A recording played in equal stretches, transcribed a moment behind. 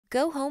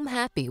Go home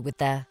happy with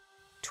the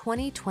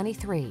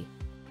 2023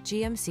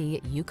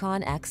 GMC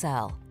Yukon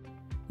XL.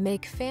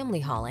 Make family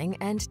hauling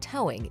and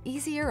towing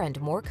easier and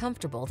more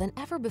comfortable than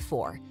ever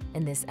before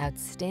in this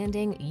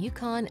outstanding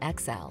Yukon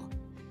XL.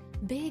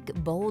 Big,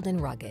 bold, and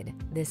rugged,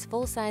 this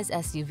full-size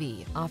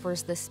SUV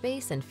offers the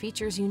space and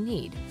features you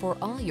need for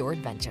all your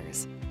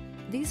adventures.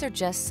 These are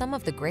just some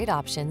of the great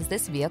options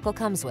this vehicle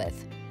comes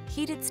with: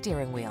 heated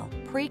steering wheel,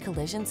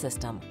 pre-collision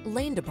system,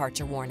 lane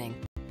departure warning,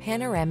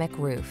 panoramic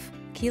roof,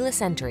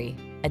 keyless entry,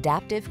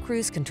 adaptive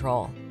cruise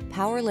control,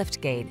 power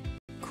liftgate,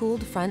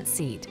 cooled front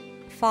seat,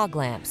 fog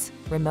lamps,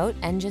 remote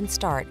engine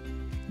start.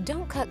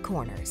 Don't cut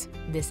corners.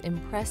 This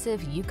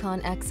impressive Yukon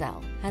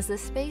XL has the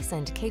space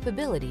and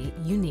capability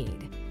you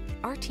need.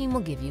 Our team will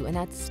give you an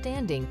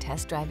outstanding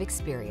test drive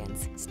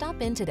experience.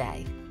 Stop in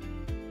today.